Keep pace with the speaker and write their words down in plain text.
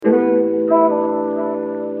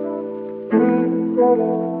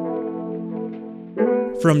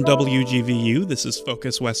From WGVU, this is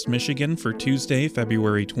Focus West Michigan for Tuesday,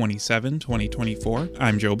 February 27, 2024.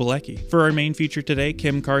 I'm Joe Bilecki. For our main feature today,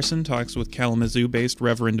 Kim Carson talks with Kalamazoo-based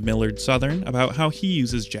Reverend Millard Southern about how he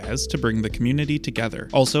uses jazz to bring the community together.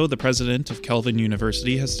 Also, the president of Calvin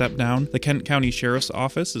University has stepped down. The Kent County Sheriff's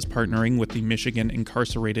Office is partnering with the Michigan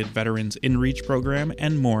Incarcerated Veterans InReach program,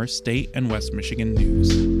 and more state and West Michigan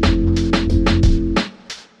news.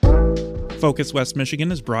 Focus West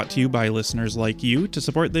Michigan is brought to you by listeners like you. To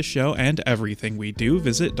support this show and everything we do,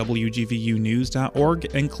 visit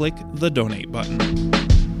wgvunews.org and click the donate button.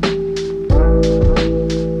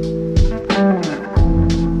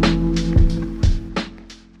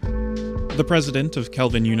 The president of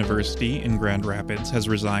Calvin University in Grand Rapids has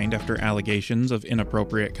resigned after allegations of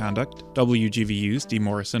inappropriate conduct. WGVU's Dee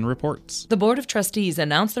Morrison reports. The Board of Trustees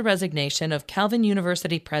announced the resignation of Calvin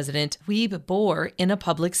University President Weeb Bohr in a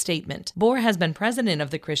public statement. Bohr has been president of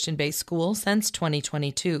the Christian-based school since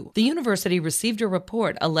 2022. The university received a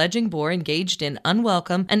report alleging Bohr engaged in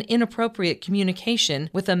unwelcome and inappropriate communication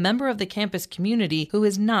with a member of the campus community who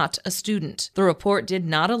is not a student. The report did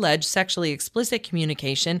not allege sexually explicit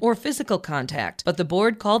communication or physical contact, but the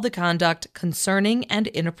board called the conduct concerning and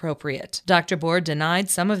inappropriate. Dr. Bohr denied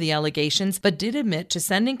some of the allegations, but did admit to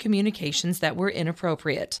sending communications that were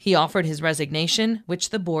inappropriate. He offered his resignation,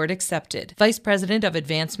 which the board accepted. Vice President of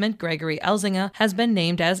Advancement Gregory Elzinga has been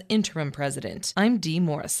named as interim president. I'm Dee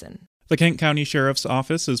Morrison. The Kent County Sheriff's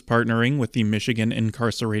Office is partnering with the Michigan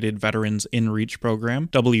Incarcerated Veterans InReach program.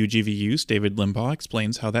 WGVU's David Limbaugh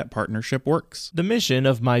explains how that partnership works. The mission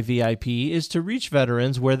of MIVIP is to reach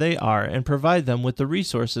veterans where they are and provide them with the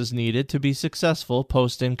resources needed to be successful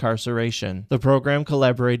post-incarceration. The program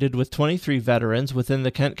collaborated with 23 veterans within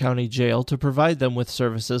the Kent County Jail to provide them with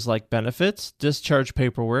services like benefits, discharge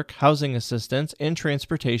paperwork, housing assistance, and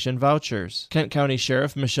transportation vouchers. Kent County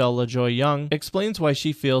Sheriff Michelle LaJoy Young explains why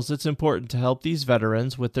she feels it's important to help these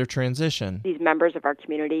veterans with their transition. These members of our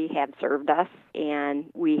community have served us, and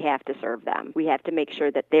we have to serve them. We have to make sure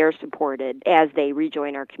that they're supported as they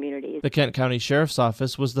rejoin our communities. The Kent County Sheriff's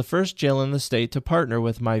Office was the first jail in the state to partner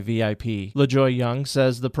with MIVIP. LaJoy Young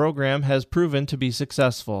says the program has proven to be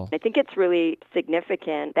successful. I think it's really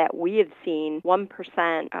significant that we have seen 1%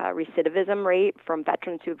 recidivism rate from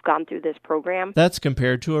veterans who've gone through this program. That's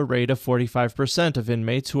compared to a rate of 45% of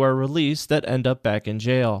inmates who are released that end up back in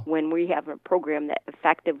jail. When we have a program that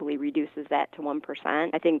effectively reduces that to 1%,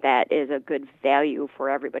 I think that is a good value for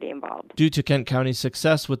everybody involved. Due to Kent County's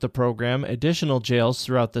success with the program, additional jails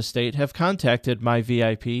throughout the state have contacted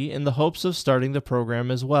MIVIP in the hopes of starting the program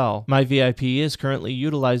as well. MIVIP is currently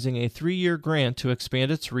utilizing a 3-year grant to expand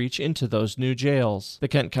its reach into those new jails. The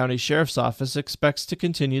Kent County Sheriff's Office expects to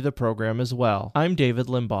continue the program as well. I'm David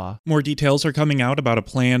Limbaugh. More details are coming out about a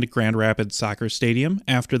planned Grand Rapids soccer stadium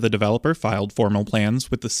after the developer filed formal plans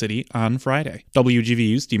with the city on Friday.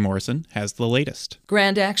 WGVU's Dee Morrison has the latest.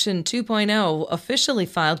 Grand Action 2.0 officially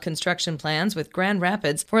filed construction plans with Grand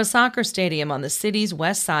Rapids for a soccer stadium on the city's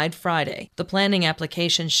west side Friday. The planning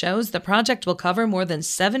application shows the project will cover more than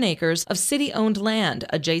 7 acres of city-owned land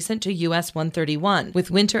adjacent to US 131,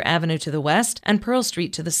 with Winter Avenue to the west and Pearl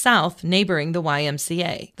Street to the south, neighboring the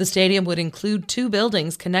YMCA. The stadium would include 2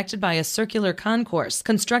 buildings connected by a circular concourse,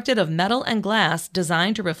 constructed of metal and glass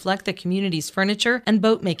designed to reflect the community's furniture and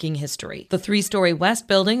boat-making history. The 3-story west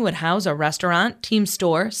building would house a restaurant, team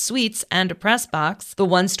store, suites, and a press box. The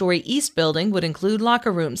 1-story east building would include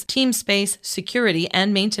locker rooms, team space, security,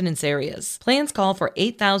 and maintenance areas. Plans call for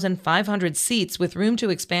 8,500 seats with room to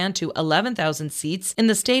expand to 11,000 seats in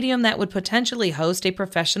the stadium that would potentially host a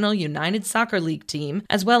professional United Soccer League team,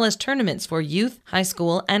 as well as tournaments for youth, high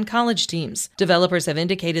school, and college teams. Developers have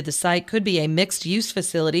indicated the site could be a mixed-use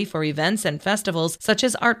facility for events and festivals such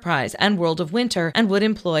as Art Prize and World of Winter, and would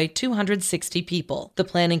employ 260 people. The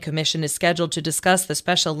Planning Commission is scheduled to discuss the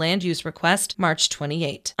special land use request March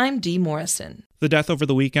 28. I'm Dee Morrison. The death over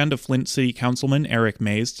the weekend of Flint City Councilman Eric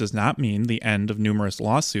Mays does not mean the end of numerous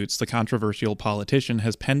lawsuits the controversial politician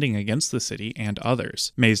has pending against the city and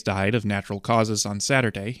others. Mays died of natural causes on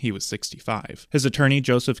Saturday. He was 65. His attorney,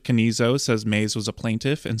 Joseph Canizo, says Mays was a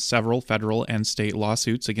plaintiff in several federal and state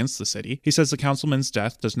lawsuits against the city. He says the councilman's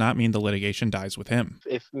death does not mean the litigation dies with him.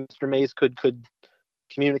 If Mr. Mays could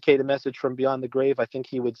communicate a message from beyond the grave, I think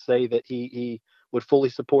he would say that he would fully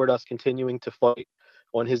support us continuing to fight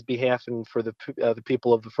on his behalf and for the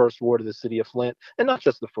people of the First Ward of the city of Flint, and not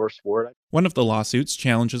just the First Ward. One of the lawsuits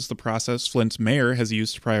challenges the process Flint's mayor has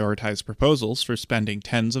used to prioritize proposals for spending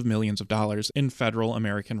tens of millions of dollars in federal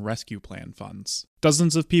American Rescue Plan funds.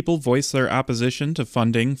 Dozens of people voiced their opposition to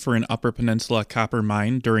funding for an Upper Peninsula copper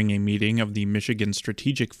mine during a meeting of the Michigan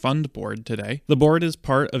Strategic Fund Board today. The board is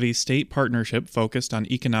part of a state partnership focused on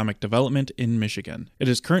economic development in Michigan. It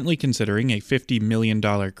is currently considering a $50 million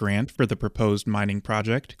grant for the proposed mining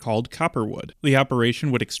project called Copperwood. The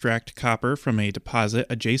operation would extract copper from a deposit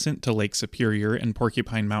adjacent to Lake Superior and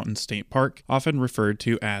Porcupine Mountain State Park, often referred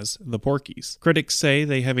to as the Porkies. Critics say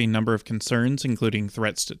they have a number of concerns, including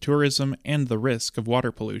threats to tourism and the risk of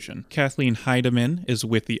water pollution. Kathleen Heidemann is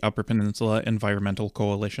with the Upper Peninsula Environmental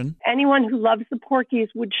Coalition. Anyone who loves the Porkies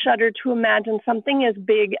would shudder to imagine something as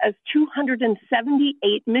big as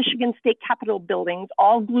 278 Michigan State Capitol buildings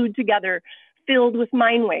all glued together, filled with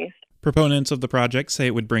mine waste. Proponents of the project say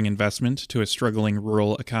it would bring investment to a struggling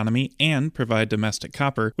rural economy and provide domestic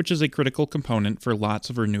copper, which is a critical component for lots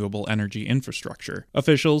of renewable energy infrastructure.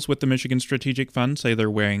 Officials with the Michigan Strategic Fund say they're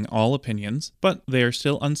weighing all opinions, but they are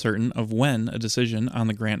still uncertain of when a decision on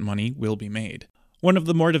the grant money will be made. One of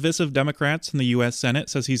the more divisive Democrats in the U.S. Senate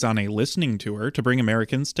says he's on a listening tour to bring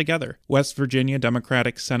Americans together. West Virginia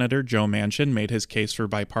Democratic Senator Joe Manchin made his case for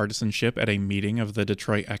bipartisanship at a meeting of the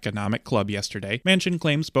Detroit Economic Club yesterday. Manchin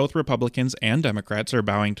claims both Republicans and Democrats are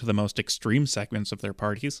bowing to the most extreme segments of their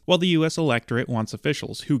parties, while the U.S. electorate wants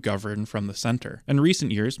officials who govern from the center. In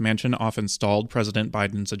recent years, Manchin often stalled President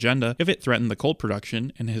Biden's agenda if it threatened the coal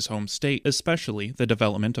production in his home state, especially the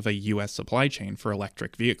development of a U.S. supply chain for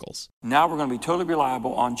electric vehicles. Now we're going to be totally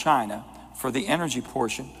reliable on China for the energy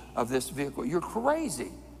portion of this vehicle. You're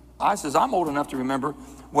crazy. I'm old enough to remember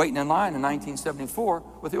waiting in line in 1974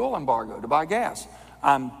 with the oil embargo to buy gas.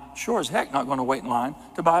 I'm sure as heck not going to wait in line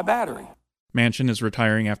to buy a battery. Manchin is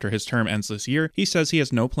retiring after his term ends this year. He says he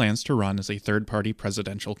has no plans to run as a third-party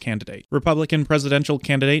presidential candidate. Republican presidential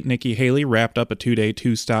candidate Nikki Haley wrapped up a two-day,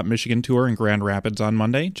 two-stop Michigan tour in Grand Rapids on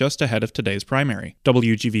Monday, just ahead of today's primary.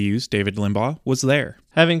 WGVU's David Limbaugh was there.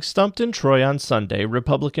 Having stumped in Troy on Sunday,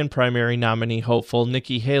 Republican primary nominee hopeful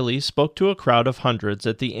Nikki Haley spoke to a crowd of hundreds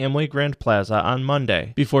at the Amway Grand Plaza on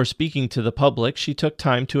Monday. Before speaking to the public, she took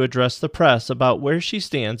time to address the press about where she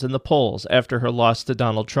stands in the polls after her loss to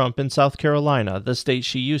Donald Trump in South Carolina, the state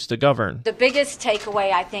she used to govern. The biggest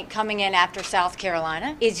takeaway, I think, coming in after South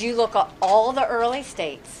Carolina is you look at all the early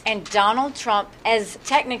states, and Donald Trump, as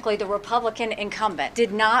technically the Republican incumbent,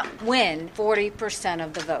 did not win 40%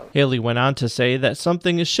 of the vote. Haley went on to say that something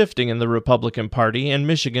is shifting in the Republican Party, and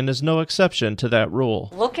Michigan is no exception to that rule.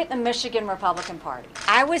 Look at the Michigan Republican Party.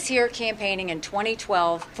 I was here campaigning in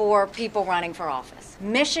 2012 for people running for office.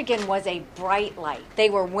 Michigan was a bright light. They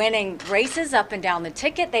were winning races up and down the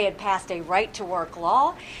ticket. They had passed a right-to-work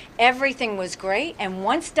law. Everything was great. And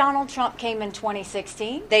once Donald Trump came in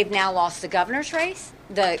 2016, they've now lost the governor's race,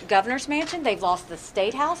 the governor's mansion. They've lost the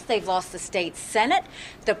state house. They've lost the state senate.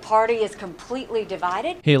 The party is completely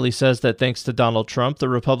divided. Haley says that thanks to Donald Trump, the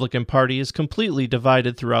Republican Party is completely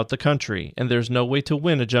divided throughout the country, and there's no way to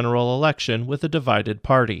win a general election with a divided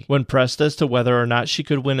party. When pressed as to whether or not she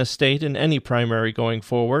could win a state in any primary going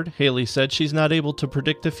forward, Haley said she's not able to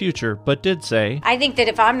predict the future, but did say, I think that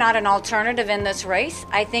if I'm not an alternative in this race,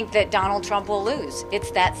 I think that Donald Trump will lose.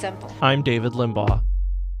 It's that simple. I'm David Limbaugh.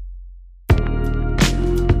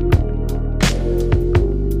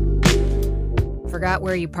 Forgot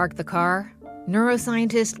where you parked the car?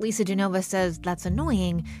 Neuroscientist Lisa Genova says that's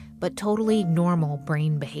annoying, but totally normal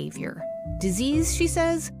brain behavior. Disease, she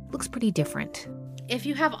says, looks pretty different. If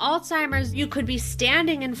you have Alzheimer's, you could be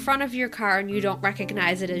standing in front of your car and you don't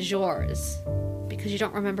recognize it as yours because you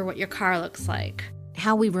don't remember what your car looks like.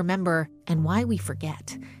 How we remember and why we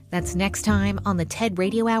forget. That's next time on the TED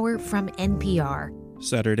Radio Hour from NPR.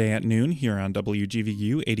 Saturday at noon here on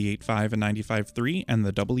WGVU 88.5 and 95.3 and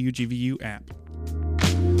the WGVU app.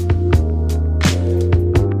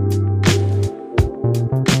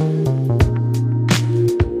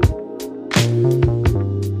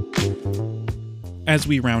 As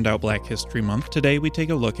we round out Black History Month, today we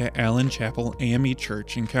take a look at Allen Chapel AME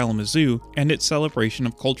Church in Kalamazoo and its celebration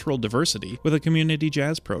of cultural diversity with a community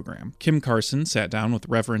jazz program. Kim Carson sat down with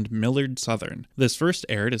Reverend Millard Southern. This first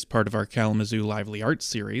aired as part of our Kalamazoo Lively Arts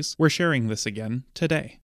series. We're sharing this again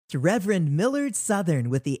today. Reverend Millard Southern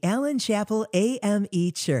with the Allen Chapel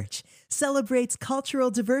AME Church celebrates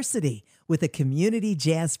cultural diversity with a community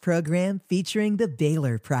jazz program featuring the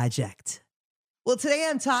Baylor Project. Well, today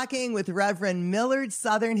I'm talking with Reverend Millard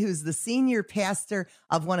Southern, who's the senior pastor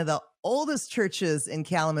of one of the oldest churches in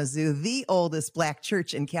Kalamazoo, the oldest Black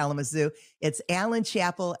church in Kalamazoo. It's Allen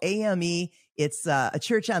Chapel AME. It's a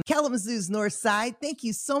church on Kalamazoo's north side. Thank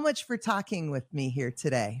you so much for talking with me here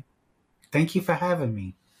today. Thank you for having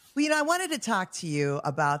me. Well, I wanted to talk to you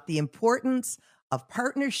about the importance of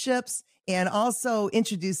partnerships and also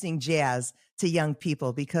introducing jazz to young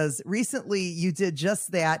people, because recently you did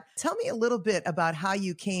just that. Tell me a little bit about how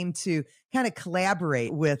you came to kind of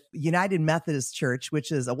collaborate with United Methodist Church,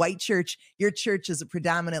 which is a white church. Your church is a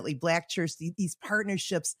predominantly Black church. These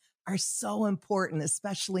partnerships are so important,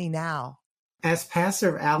 especially now. As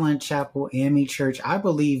pastor of Allen Chapel AME Church, I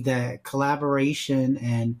believe that collaboration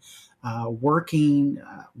and working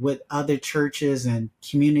with other churches and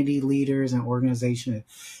community leaders and organizations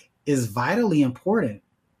is vitally important.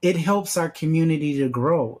 It helps our community to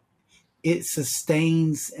grow. It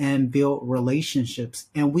sustains and builds relationships,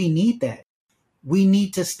 and we need that. We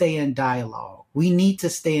need to stay in dialogue. We need to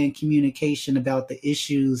stay in communication about the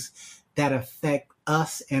issues that affect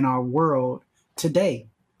us and our world today.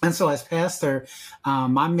 And so as pastor,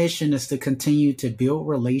 my mission is to continue to build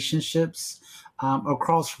relationships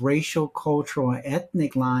across racial, cultural, and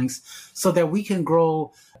ethnic lines so that we can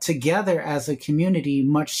grow together as a community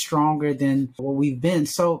much stronger than what we've been.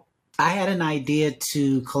 So I had an idea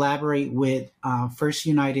to collaborate with First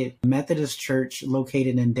United Methodist Church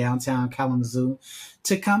located in downtown Kalamazoo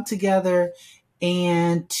to come together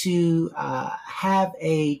and to have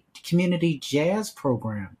a community jazz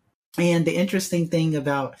program. And the interesting thing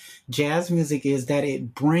about jazz music is that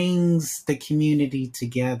it brings the community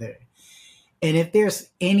together. And if there's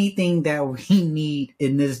anything that we need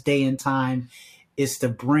in this day and time, is to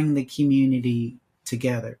bring the community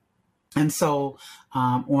together. And so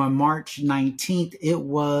on March 19th, it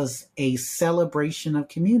was a celebration of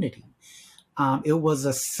community. It was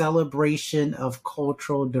a celebration of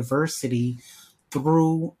cultural diversity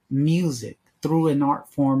through music, through an art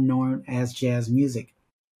form known as jazz music.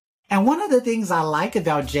 And one of the things I like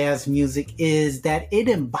about jazz music is that it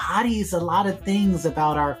embodies a lot of things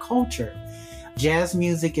about our culture. Jazz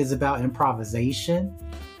music is about improvisation.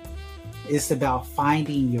 It's about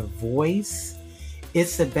finding your voice.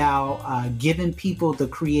 It's about giving people the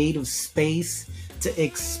creative space to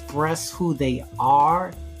express who they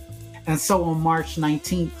are. And so on March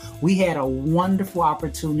 19th, we had a wonderful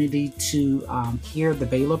opportunity to hear the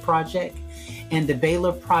Baylor Project. And the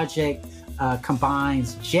Baylor Project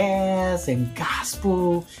combines jazz and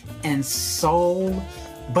gospel and soul.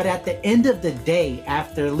 But at the end of the day,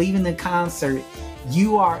 after leaving the concert,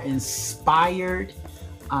 you are inspired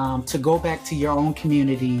to go back to your own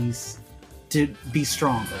communities to be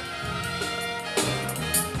stronger.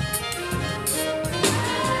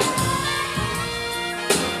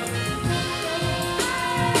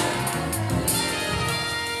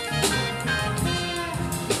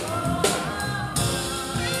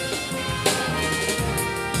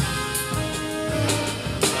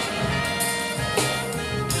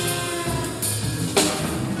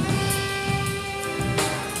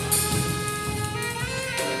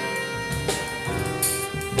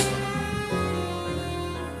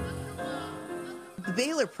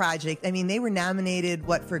 Project. I mean, they were nominated,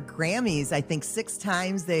 for Grammys, I think 6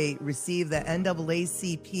 times. They received the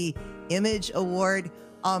NAACP Image Award.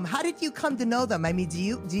 How did you come to know them? I mean, do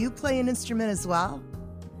you play an instrument as well?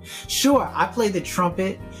 Sure. I play the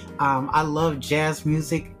trumpet. I love jazz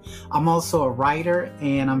music. I'm also a writer,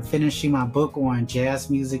 and I'm finishing my book on jazz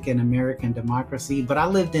music and American democracy. But I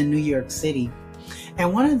lived in New York City.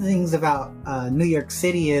 And one of the things about New York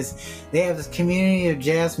City is they have this community of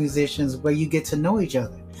jazz musicians where you get to know each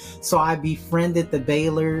other. So I befriended the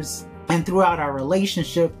Baylors, and throughout our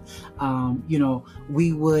relationship,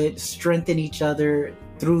 we would strengthen each other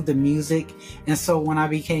through the music. And so when I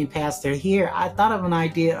became pastor here, I thought of an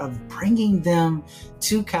idea of bringing them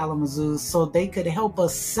to Kalamazoo so they could help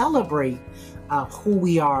us celebrate who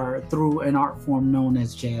we are through an art form known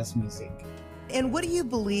as jazz music. And what do you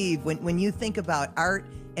believe when you think about art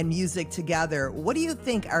and music together? What do you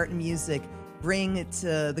think art and music bring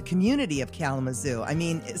to the community of Kalamazoo? I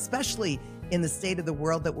mean, especially in the state of the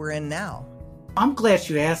world that we're in now. I'm glad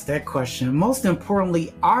you asked that question. Most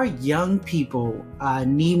importantly, our young people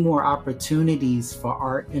need more opportunities for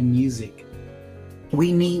art and music.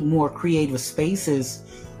 We need more creative spaces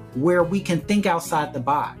where we can think outside the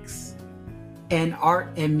box. And art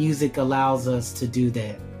and music allows us to do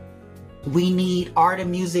that. We need art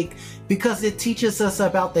and music because it teaches us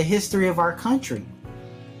about the history of our country,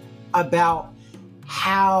 about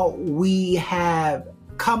how we have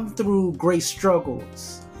come through great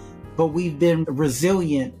struggles, but we've been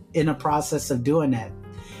resilient in the process of doing that.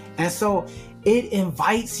 And so it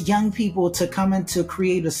invites young people to come into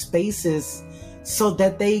creative spaces so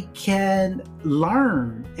that they can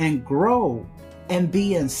learn and grow and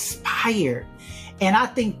be inspired. And I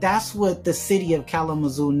think that's what the city of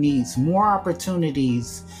Kalamazoo needs, more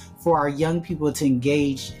opportunities for our young people to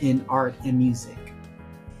engage in art and music.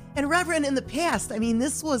 And Reverend, in the past, I mean,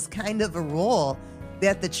 this was kind of a role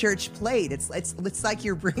that the church played. It's like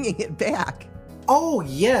you're bringing it back. Oh,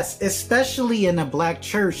 yes, especially in a Black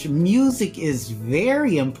church, music is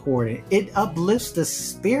very important. It uplifts the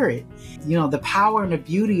spirit. You know, the power and the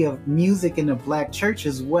beauty of music in the Black church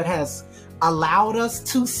is what has allowed us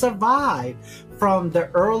to survive, from the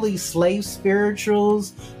early slave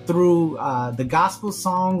spirituals through the gospel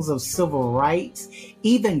songs of civil rights,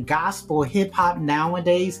 even gospel hip hop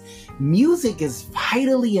nowadays. Music is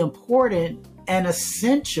vitally important and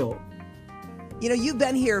essential. You know, you've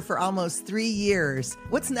been here for almost 3 years.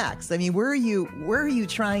 What's next? I mean, where are you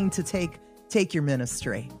trying to take your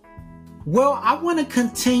ministry? Well, I want to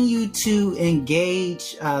continue to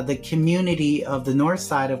engage the community of the north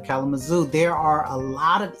side of Kalamazoo. There are a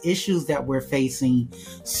lot of issues that we're facing: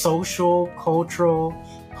 social, cultural,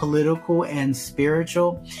 political, and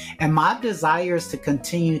spiritual. And my desire is to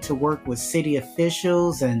continue to work with city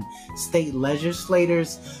officials and state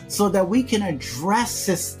legislators so that we can address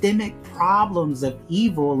systemic problems of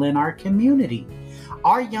evil in our community.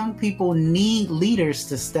 Our young people need leaders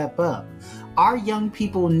to step up. Our young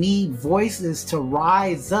people need voices to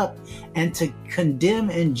rise up and to condemn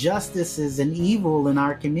injustices and evil in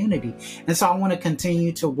our community. And so I want to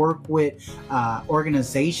continue to work with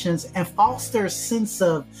organizations and foster a sense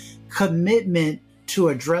of commitment to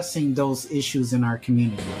addressing those issues in our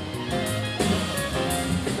community.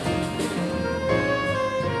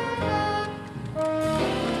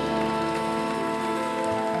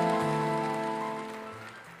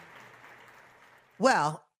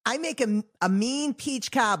 Well, I make a mean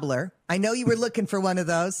peach cobbler. I know you were looking for one of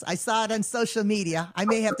those. I saw it on social media. I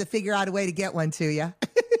may have to figure out a way to get one to you.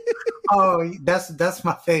 Oh, that's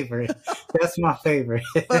my favorite. That's my favorite.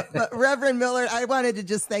 but Reverend Millard, I wanted to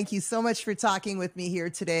just thank you so much for talking with me here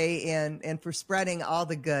today and for spreading all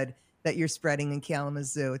the good that you're spreading in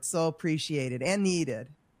Kalamazoo. It's so appreciated and needed.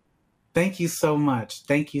 Thank you so much.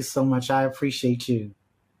 Thank you so much. I appreciate you.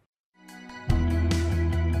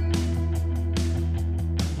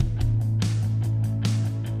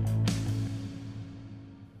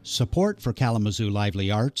 Support for Kalamazoo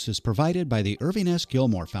Lively Arts is provided by the Irving S.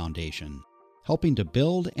 Gilmore Foundation, helping to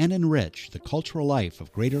build and enrich the cultural life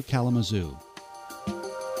of Greater Kalamazoo.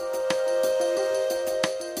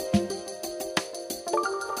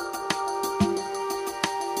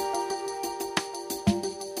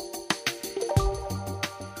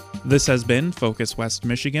 This has been Focus West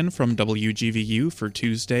Michigan from WGVU for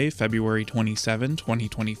Tuesday, February 27,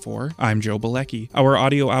 2024. I'm Joe Bilecki. Our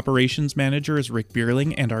audio operations manager is Rick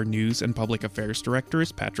Bierling, and our news and public affairs director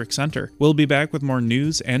is Patrick Center. We'll be back with more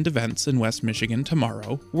news and events in West Michigan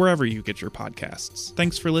tomorrow, wherever you get your podcasts.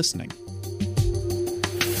 Thanks for listening.